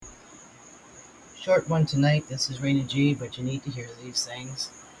Short one tonight. This is Rated G, but you need to hear these things.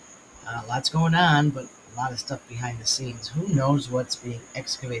 Lots going on, but a lot of stuff behind the scenes. Who knows what's being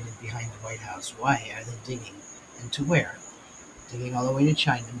excavated behind the White House? Why are they digging? And to where? Digging all the way to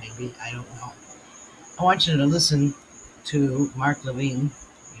China, maybe. I don't know. I want you to listen to Mark Levine.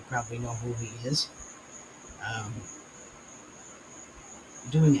 You probably know who he is. Um,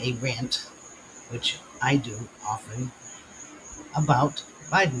 Doing a rant, which I do often, about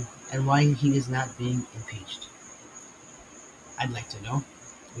Biden and why he is not being impeached. I'd like to know.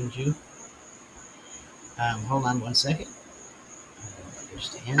 Wouldn't you? Hold on one second.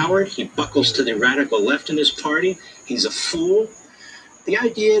 Howard, he buckles to the radical left in his party. He's a fool. The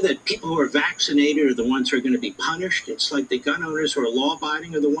idea that people who are vaccinated are the ones who are going to be punished. It's like the gun owners who are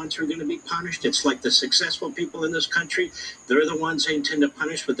law-abiding are the ones who are going to be punished. It's like the successful people in this country, they're the ones they intend to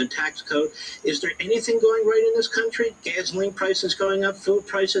punish with the tax code. Is there anything going right in this country? Gasoline prices going up, food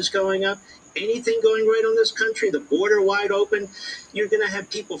prices going up. Anything going right on this country? The border wide open. You're going to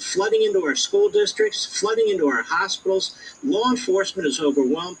have people flooding into our school districts, flooding into our hospitals. Law enforcement is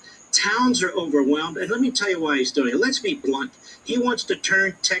overwhelmed. Towns are overwhelmed. And let me tell you why he's doing it. Let's be blunt. He wants to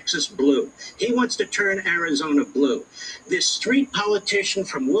turn Texas blue. He wants to turn Arizona blue. This street politician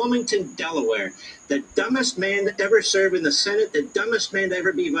from Wilmington, Delaware, the dumbest man to ever serve in the Senate, the dumbest man to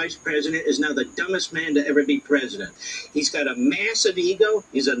ever be vice president, is now the dumbest man to ever be president. He's got a massive ego.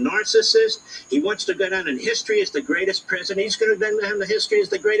 He's a narcissist. He wants to go down in history as the greatest president. He's going to go down in history as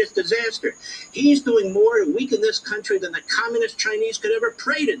the greatest disaster. He's doing more to weaken this country than the communist Chinese could ever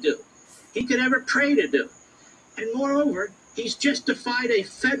pray to do. He could ever pray to do. And moreover, he's just defied a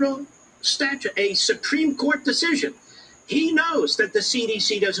federal statute, a Supreme Court decision. He knows that the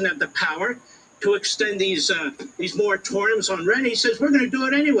CDC doesn't have the power to extend these moratoriums on rent. He says, we're going to do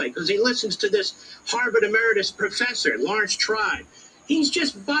it anyway, because he listens to this Harvard emeritus professor, Lawrence Tribe. He's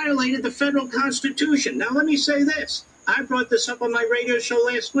just violated the federal Constitution. Now, let me say this. I brought this up on my radio show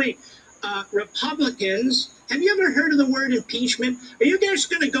last week. Republicans, have you ever heard of the word impeachment? Are you guys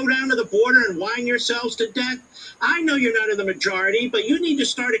going to go down to the border and whine yourselves to death? I know you're not in the majority, but you need to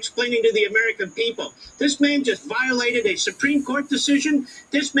start explaining to the American people. This man just violated a Supreme Court decision.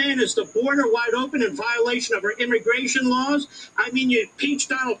 This man is the border wide open in violation of our immigration laws. I mean, you impeach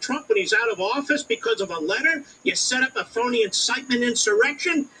Donald Trump when he's out of office because of a letter. You set up a phony incitement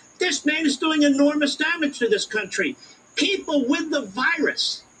insurrection. This man is doing enormous damage to this country. People with the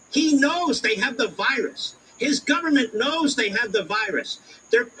virus. He knows they have the virus. His government knows they have the virus.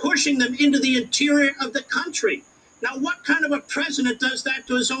 They're pushing them into the interior of the country. Now, what kind of a president does that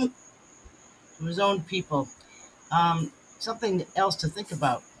to his own people? Something else to think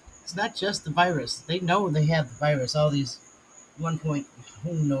about. It's not just the virus. They know they have the virus. All these 1 point,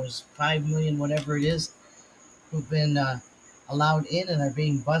 who knows, 5 million, whatever it is, who've been allowed in and are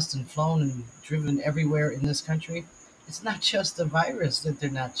being bussed and flown and driven everywhere in this country. It's not just the virus that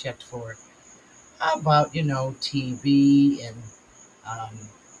they're not checked for. How about, TB and um,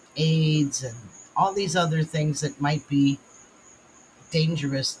 AIDS and all these other things that might be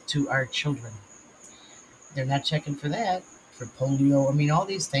dangerous to our children? They're not checking for that, for polio. I mean, all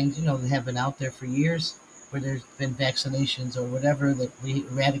these things, that have been out there for years where there's been vaccinations or whatever that we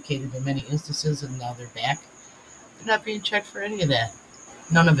eradicated in many instances and now they're back. They're not being checked for any of that.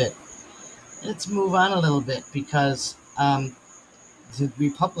 None of it. Let's move on a little bit because the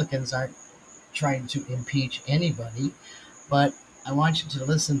Republicans aren't trying to impeach anybody, but I want you to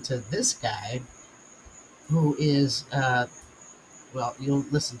listen to this guy who is, you'll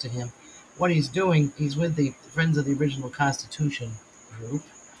listen to him. What he's doing, he's with the Friends of the Original Constitution group.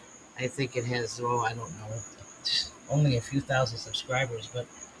 I think it has, I don't know, only a few thousand subscribers, but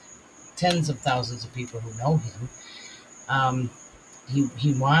tens of thousands of people who know him.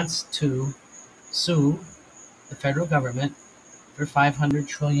 He wants to sue the federal government for $500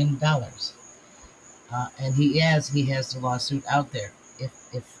 trillion. And he has the lawsuit out there.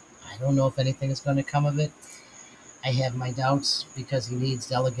 If I don't know if anything is going to come of it. I have my doubts because he needs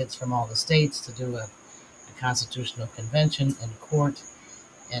delegates from all the states to do a constitutional convention and court,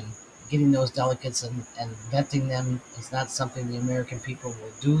 and getting those delegates and vetting them is not something the American people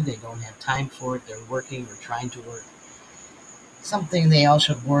will do. They don't have time for it. They're working or trying to work. Something they all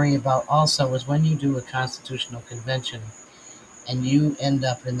should worry about also is when you do a constitutional convention and you end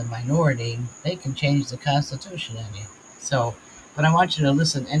up in the minority, they can change the Constitution on you. So, but I want you to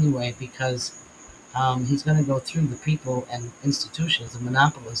listen anyway because he's going to go through the people and institutions, the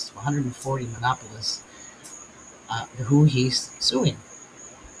monopolists, 140 monopolists, who he's suing.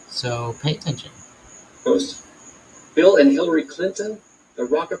 So pay attention. Host, Bill and Hillary Clinton, the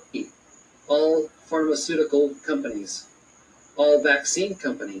Rockefeller, all pharmaceutical companies, all vaccine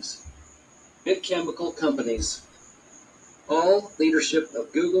companies, big chemical companies. All leadership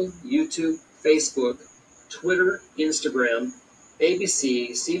of Google, YouTube, Facebook, Twitter, Instagram,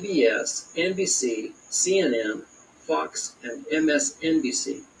 ABC, CBS, NBC, CNN, Fox, and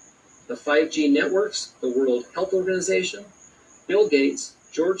MSNBC. The 5G networks, the World Health Organization, Bill Gates,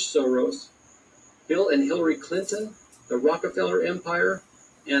 George Soros, Bill and Hillary Clinton, the Rockefeller Empire,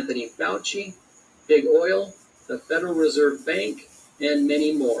 Anthony Fauci, Big Oil, the Federal Reserve Bank, and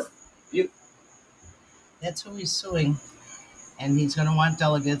many more. That's who he's suing. And he's going to want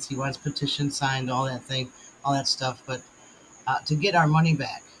delegates. He wants petitions signed, all that thing, all that stuff. But to get our money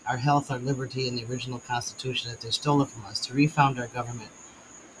back, our health, our liberty, and the original Constitution that they stole it from us, to refound our government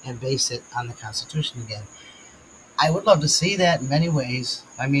and base it on the Constitution again. I would love to see that in many ways.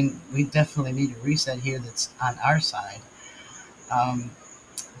 I mean, we definitely need a reset here that's on our side.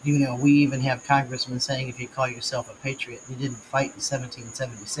 We even have congressmen saying if you call yourself a patriot, you didn't fight in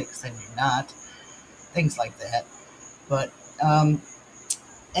 1776, then you're not. Things like that. But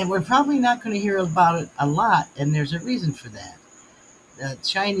and we're probably not going to hear about it a lot, and there's a reason for that. The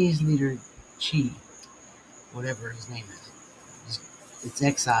Chinese leader Xi, whatever his name is, it's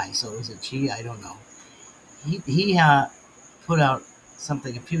XI, so is it Xi? I don't know. He put out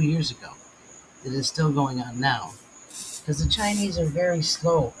something a few years ago that is still going on now, because the Chinese are very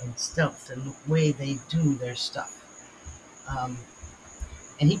slow and stealth in the way they do their stuff.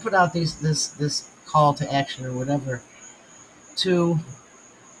 And he put out this call to action or whatever to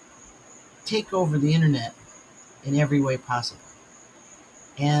take over the internet in every way possible.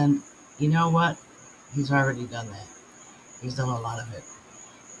 And you know what? He's already done that. He's done a lot of it.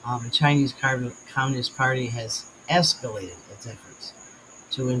 The Chinese Communist Party has escalated its efforts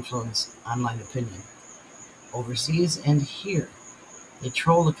to influence online opinion overseas and here. They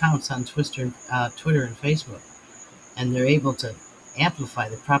troll accounts on Twitter and Facebook, and they're able to amplify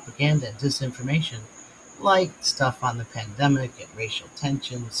the propaganda and disinformation, like stuff on the pandemic and racial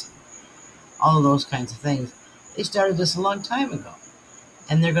tensions, all of those kinds of things. They started this a long time ago,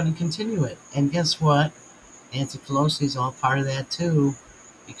 and they're going to continue it. And guess what? Nancy Pelosi is all part of that too,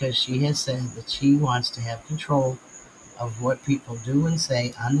 because she has said that she wants to have control of what people do and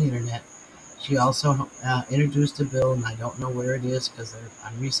say on the internet. She also introduced a bill, and I don't know where it is because they're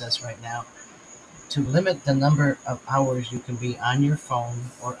on recess right now, to limit the number of hours you can be on your phone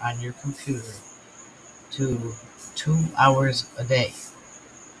or on your computer to 2 hours a day.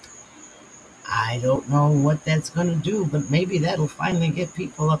 I don't know what that's going to do, but maybe that'll finally get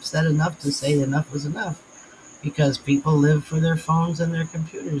people upset enough to say enough is enough, because people live for their phones and their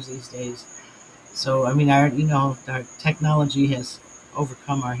computers these days. So, I mean, our technology has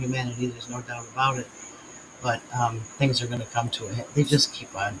overcome our humanity. There's no doubt about it. But things are going to come to a head. They just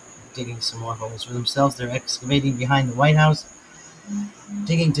keep on digging some more holes for themselves. They're excavating behind the White House,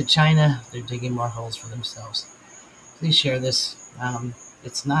 digging to China. They're digging more holes for themselves. Please share this.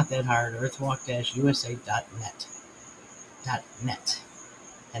 It's not that hard. earthwalk-usa.net.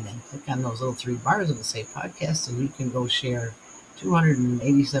 And then click on those little 3 bars that say podcast, and you can go share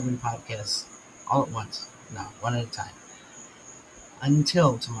 287 podcasts all at once. No, one at a time.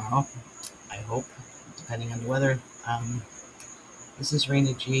 Until tomorrow, I hope, depending on the weather. This is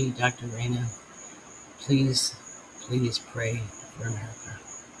Raina G, Dr. Raina. Please, please pray for America.